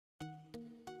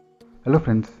Hello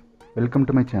friends, welcome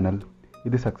to my channel.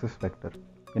 இது success factor,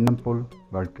 எண்ணம் போல்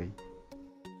வாழ்க்கை.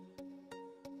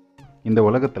 இந்த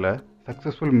உலகத்தில்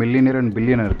சக்ஸஸ்ஃபுல் மில்லியனர் அண்ட்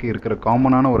பில்லியனருக்கு இருக்கிற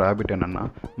காமனான ஒரு ஹேபிட் என்னென்னா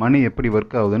மணி எப்படி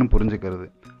ஒர்க் ஆகுதுன்னு புரிஞ்சுக்கிறது.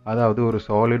 அதாவது ஒரு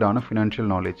சாலிடான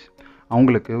ஃபினான்ஷியல் நாலேஜ்.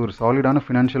 அவங்களுக்கு ஒரு சாலிடான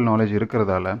ஃபினான்ஷியல் நாலேஜ்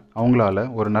இருக்கிறதால அவங்களால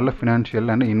ஒரு நல்ல financial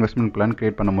and investment plan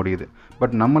create பண்ண முடியுது.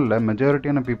 பட் நம்மளில்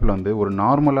மெஜாரிட்டியான பீப்புள் ஒரு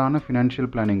நார்மலான ஃபினான்ஷியல்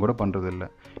பிளானிங் கூட பண்ணுறதில்ல.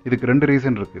 இதுக்கு ரெண்டு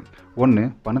ரீசன் இருக்குது. ஒன்று,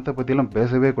 பணத்தை பற்றிலாம்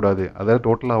பேசவே கூடாது, அதாவது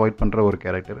டோட்டலாக அவாய்ட் பண்ணுற ஒரு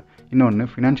கேரக்டர். இன்னொன்று,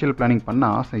 ஃபினான்ஷியல் பிளானிங் பண்ண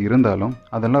ஆசை இருந்தாலும்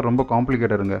அதெல்லாம் ரொம்ப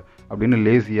காம்ப்ளிகேட்டடுங்க அப்படின்னு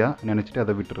லேசியாக நினச்சிட்டு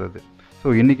அதை விட்டுறது.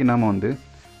 ஸோ இன்றைக்கி நாம்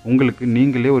உங்களுக்கு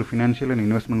நீங்களே ஒரு ஃபினான்ஷியல் அண்ட்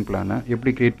இன்வெஸ்ட்மெண்ட் பிளானை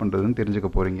எப்படி க்ரியேட் பண்ணுறதுன்னு தெரிஞ்சுக்க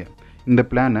போகிறீங்க. இந்த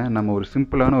பிளானை நம்ம ஒரு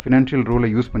சிம்பிளான ஃபினான்ஷியல் ரூலை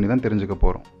யூஸ் பண்ணி தான் தெரிஞ்சுக்க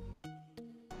போகிறோம்.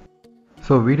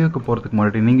 ஸோ வீடியோக்கு போகிறதுக்கு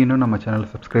முன்னாடி நீங்கள் இன்னும் நம்ம சேனலை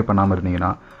சப்ஸ்கிரைப் பண்ணாமல்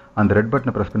இருந்தீங்கன்னா அந்த ரெட்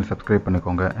பட்டனை ப்ரெஸ் பண்ணி சப்ஸ்கிரைப்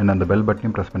பண்ணிக்கோங்க அண்ட் அந்த பெல்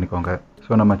பட்டனையும் ப்ரெஸ் பண்ணிக்கோங்க.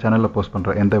 ஸோ நம்ம சேனலில் போஸ்ட்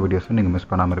பண்ணுற எந்த வீடியோஸும் நீங்கள் மிஸ்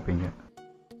பண்ணாமல் இருப்பீங்க.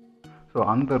 ஸோ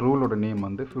அந்த ரூலோட நேம்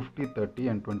 50, 30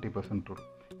 and 20% ரூல்.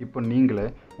 இப்போ நீங்களே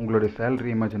உங்களுடைய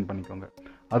சேலரி இமேஜின் பண்ணிக்கோங்க.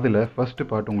 அதில் ஃபஸ்ட்டு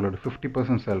பார்ட் உங்களோட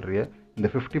 50% சேலரியை, இந்த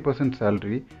 50%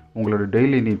 சேலரி உங்களோட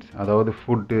டெய்லி நீட்ஸ், அதாவது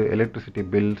food, electricity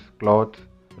bills, clothes,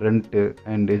 rent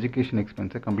and education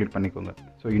எக்ஸ்பென்ஸை complete பண்ணிக்கோங்க.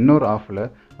 ஸோ இன்னொரு ஆஃபில்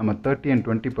நம்ம 30 and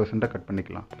 20% கட்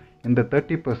பண்ணிக்கலாம். இந்த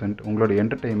 30% உங்களோட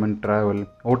என்டர்டெயின்மெண்ட், ட்ராவல்,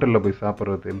 ஹோட்டலில் போய்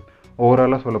சாப்பிட்றது,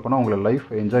 ஓவராலாக சொல்லப்போனால் உங்களை லைஃப்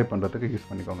என்ஜாய் பண்ணுறதுக்கு யூஸ்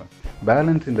பண்ணிக்கோங்க.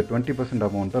 பேலன்ஸ் இந்த 20%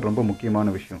 அமௌண்ட் தான் ரொம்ப முக்கியமான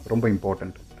விஷயம், ரொம்ப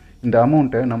இம்பார்ட்டண்ட். இந்த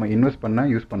அமௌண்ட்டை நம்ம இன்வெஸ்ட் பண்ண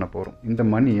யூஸ் பண்ண போகிறோம். இந்த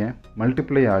மணியை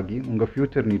மல்டிப்ளை ஆகி உங்கள்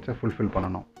ஃப்யூச்சர் நீட்ஸை ஃபுல்ஃபில்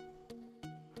பண்ணணும்.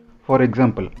 ஃபார்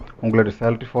எக்ஸாம்பிள், உங்களோட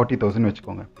சேலரி 40,000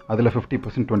 வச்சுக்கோங்க. அதில்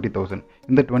 50% 20,000.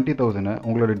 இந்த 20,000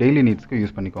 உங்களோட டெய்லி நீட்ஸ்க்கு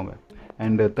யூஸ் பண்ணிக்கோங்க.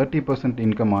 அண்டு 30%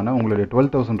 இன்கமான உங்களுடைய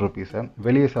 12,000 ருபீஸை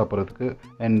வெளியே சாப்பிட்றதுக்கு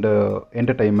அண்டு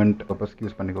என்டர்டைன்மெண்ட் பர்பஸ்க்கு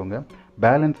யூஸ் பண்ணிக்கோங்க.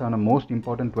 பேலன்ஸ் ஆன மோஸ்ட்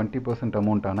இம்பார்ட்டன்ட் 20%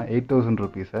 அமௌண்ட்டான 8,000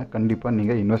 ருபீஸை கண்டிப்பாக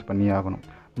நீங்கள் இன்வெஸ்ட் பண்ணியே ஆகணும்.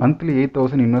 மந்த்லி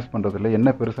 8,000 இன்வெஸ்ட் பண்ணுறதுல என்ன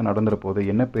பெருசாக நடந்துட போகுது,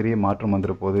 என்ன பெரிய மாற்றம்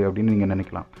வந்துட போகுது அப்படின்னு நீங்கள்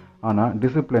நினைக்கலாம். ஆனால்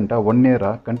டிசிப்ளின்டாக 1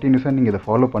 இயராக கண்டினியூஸாக நீங்கள் இதை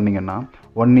ஃபாலோ பண்ணிங்கன்னா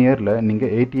 1 இயரில்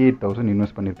நீங்கள் 88,000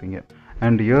 இன்வெஸ்ட் பண்ணியிருப்பீங்க.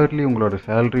 அண்ட் இயர்லி உங்களோட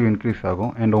சேலரி இன்க்ரீஸ்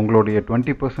ஆகும். அண்ட் உங்களுடைய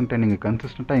 20% நீங்கள்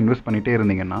கன்சிஸ்டண்ட்டாக இன்வெஸ்ட் பண்ணிகிட்டே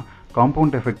இருந்தீங்கன்னா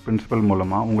காம்பவுண்ட் எஃபெக்ட் பிரின்சிபல்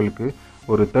மூலமாக உங்களுக்கு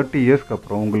ஒரு 30 இயர்ஸ்க்கு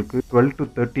அப்புறம் உங்களுக்கு 12 to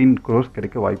 13 crores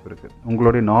கிடைக்க வாய்ப்பு இருக்குது.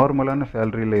 உங்களுடைய நார்மலான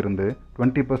சேலரியில் இருந்து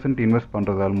 20% இன்வெஸ்ட்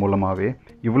பண்ணுறதால் மூலமாகவே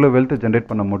இவ்வளோ வெல்த் ஜென்ரேட்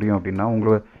பண்ண முடியும். அப்படின்னா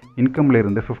உங்களோட இன்கமில்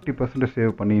இருந்து 50%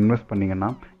 சேவ் பண்ணி இன்வெஸ்ட் பண்ணிங்கன்னா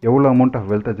எவ்வளோ அமௌண்ட் ஆஃப்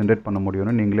வெல்த்தை ஜென்ரேட் பண்ண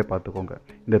முடியும்னு நீங்களே பார்த்துக்கோங்க.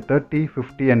 இந்த 30,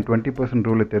 50 and 20%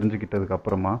 ரூலை தெரிஞ்சுக்கிட்டதுக்கு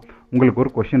அப்புறமா உங்களுக்கு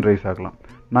ஒரு கொஷின் ரைஸ் ஆகலாம்.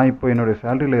 நான் இப்போ என்னுடைய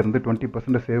சேலரியில் இருந்து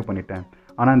 20% சேவ் பண்ணிட்டேன்,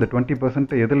 ஆனால் இந்த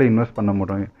 20% எதில் இன்வெஸ்ட் பண்ண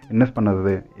முடியும், இன்வெஸ்ட்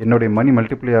பண்ணது என்னுடைய மணி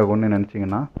மல்டிப்ளை ஆகும்னு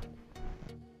நினச்சிங்கன்னா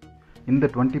இந்த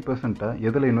 20%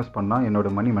 எதில் இன்வெஸ்ட் பண்ணால்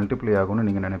என்னோடய மணி மல்டிப்ளை ஆகும்னு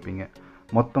நீங்கள் நினைப்பீங்க.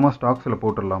 மொத்தமாக ஸ்டாக்ஸில்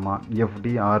போட்டுடலாமா,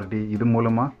 எஃப்டி, ஆர்டி இது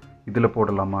மூலமாக இதில்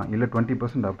போடலாமா, இல்லை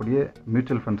 20% அப்படியே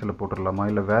மியூச்சுவல் ஃபண்ட்ஸில் போட்டுடலாமா,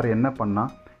 இல்லை வேறு என்ன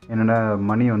பண்ணால் என்னோட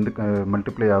மணி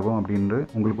மல்டிப்ளை ஆகும் அப்படின்னு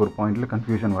உங்களுக்கு ஒரு பாயிண்டில்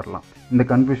கன்ஃபியூஷன் வரலாம். இந்த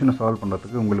கன்ஃபியூஷனை சால்வ்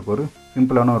பண்ணுறதுக்கு உங்களுக்கு ஒரு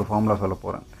சிம்பிளான ஒரு ஃபார்முலா சொல்ல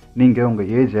போகிறேன். நீங்கள்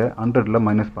உங்கள் ஏஜை 100ல்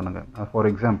மைனஸ் பண்ணுங்கள். ஃபார்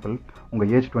எக்ஸாம்பிள், உங்கள்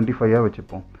ஏஜ் 25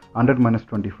 வச்சுப்போம். 100 -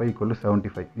 25 =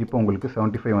 75. இப்போ உங்களுக்கு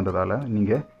 75 வந்ததால்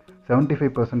நீங்கள்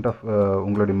 75% ஆஃப்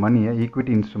உங்களுடைய மணியை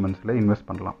ஈக்விட்டி இன்ஸ்ட்ருமெண்ட்ஸில் இன்வெஸ்ட்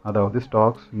பண்ணலாம். அதாவது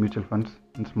stocks, mutual funds,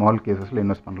 small கேசஸில்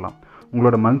invest பண்ணலாம்.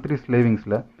 உங்களோட மந்த்லி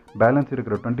சேவிங்ஸில் பேலன்ஸ்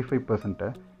இருக்கிற 25%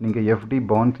 நீங்கள் எஃப்டி,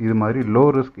 பாண்ட்ஸ் இது மாதிரி லோ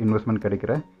ரிஸ்க் இன்வெஸ்ட்மெண்ட்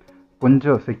கிடைக்கிற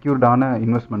கொஞ்சம் செக்யூர்டான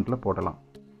இன்வெஸ்ட்மெண்ட்டில் போடலாம்.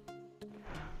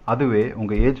 அதுவே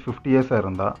உங்கள் ஏஜ் 50 இயர்ஸாக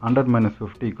இருந்தால் 100 -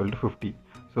 50 = 50.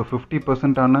 ஸோ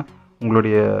 50%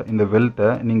 உங்களுடைய இந்த வெல்த்தை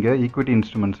நீங்கள் ஈக்விட்டி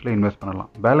இன்ஸ்ட்ருமெண்ட்ஸில் இன்வெஸ்ட் பண்ணலாம்.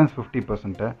 Balance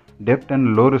 50% dept and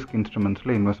low risk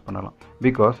இன்ஸ்ட்ருமெண்ட்ஸில் invest பண்ணலாம்.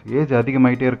 பிகாஸ் ஏஜ்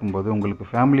அதிகமாகிட்டே இருக்கும்போது உங்களுக்கு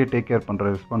ஃபேமிலியை டேக் கேர்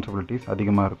பண்ணுற ரெஸ்பான்சிபிலிட்டிஸ்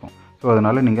அதிகமாக இருக்கும். ஸோ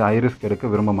அதனால் நீங்கள் ஹை ரிஸ்க்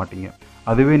எடுக்க விரும்ப மாட்டீங்க.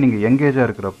 அதுவே நீங்கள் யங் ஏஜாக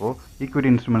இருக்கிறப்போ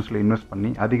ஈக்விட்டி இன்ஸ்ட்ருமெண்ட்ஸில் இன்வெஸ்ட்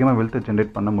பண்ணி அதிகமாக வெல்த்தை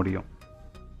ஜென்ரேட் பண்ண முடியும்.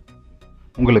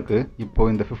 உங்களுக்கு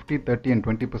இப்போது இந்த 50, 30 and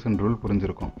 20% ரூல்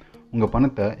புரிஞ்சிருக்கும். உங்கள்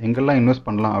பணத்தை எங்கெல்லாம் இன்வெஸ்ட்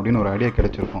பண்ணலாம் அப்படின்னு ஒரு ஐடியா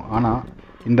கிடச்சிருக்கும். ஆனால்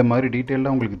இந்த மாதிரி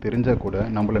டீட்டெயிலாக உங்களுக்கு தெரிஞ்சால் கூட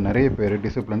நம்மள நிறைய பேர்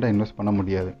டிசிப்ளின்டாக இன்வெஸ்ட் பண்ண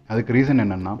முடியாது. அதுக்கு ரீசன்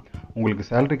என்னென்னா, உங்களுக்கு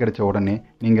சேலரி கிடைச்ச உடனே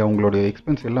நீங்கள் உங்களுடைய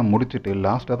எக்ஸ்பென்ஸ் எல்லாம் முடிச்சுட்டு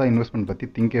லாஸ்ட்டாக தான் இன்வெஸ்ட்மெண்ட் பற்றி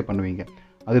திங்கே பண்ணுவீங்க.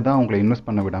 அதுதான் உங்களை இன்வெஸ்ட்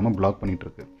பண்ண விடாமல் பிளாக்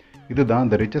பண்ணிகிட்ருக்கு. இதுதான்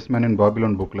the richest man in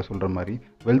Babylon புக்கில் சொல்கிற மாதிரி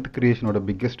வெல்த் கிரியேஷனோட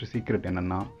பிக்கெஸ்ட் சீக்ரெட்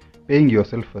என்னென்னா, பேயிங்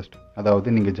யுவர் செல்ஃப் ஃபர்ஸ்ட். அதாவது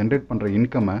நீங்கள் ஜென்ரேட் பண்ணுற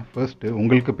இன்கம்மை ஃபர்ஸ்ட்டு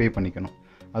உங்களுக்கு பே பண்ணிக்கணும்.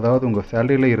 அதாவது உங்கள்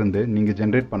சேலரியில் இருந்து நீங்கள்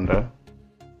ஜென்ரேட் பண்ணுற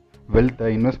வெல்த்தை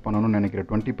இன்வெஸ்ட் பண்ணணும்னு நினைக்கிற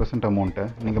 20% அமௌண்ட்டை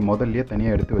நீங்கள் முதல்லையே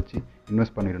தனியாக எடுத்து வச்சு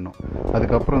இன்வெஸ்ட் பண்ணிடணும்.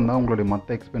 அதுக்கப்புறம் தான் உங்களுடைய மற்ற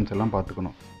எக்ஸ்பென்ஸ் எல்லாம்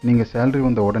பார்த்துக்கணும். நீங்கள் சேலரி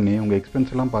வந்த உடனே உங்கள்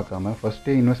எக்ஸ்பென்ஸ் எல்லாம் பார்க்காம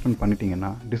ஃபஸ்ட்டே இன்வெஸ்ட்மெண்ட்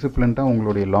பண்ணிட்டீங்கன்னா டிசிப்ளின்டாக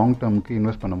உங்களுடைய லாங் டேர்முக்கு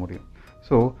இன்வெஸ்ட் பண்ண முடியும்.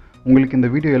 ஸோ உங்களுக்கு இந்த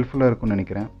வீடியோ ஹெல்ப்ஃபுல்லாக இருக்கும்னு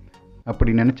நினைக்கிறேன்.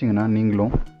 அப்படி நினச்சிங்கன்னா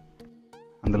நீங்களும்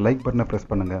அந்த லைக் பட்டனை ப்ரெஸ்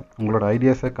பண்ணுங்கள். உங்களோட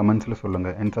ஐடியாஸை கமெண்ட்ஸில்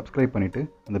சொல்லுங்கள். அண்ட் சப்ஸ்கிரைப் பண்ணிவிட்டு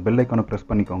அந்த பெல் ஐக்கானை ப்ரெஸ்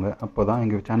பண்ணிக்கோங்க. அப்போ தான்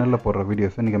எங்கள் சேனலில் போடுற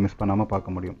வீடியோஸை நீங்கள் மிஸ் பண்ணாமல்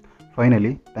பார்க்க முடியும்.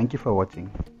 ஃபைனலி, தேங்க்யூ ஃபார்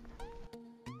வாட்சிங்.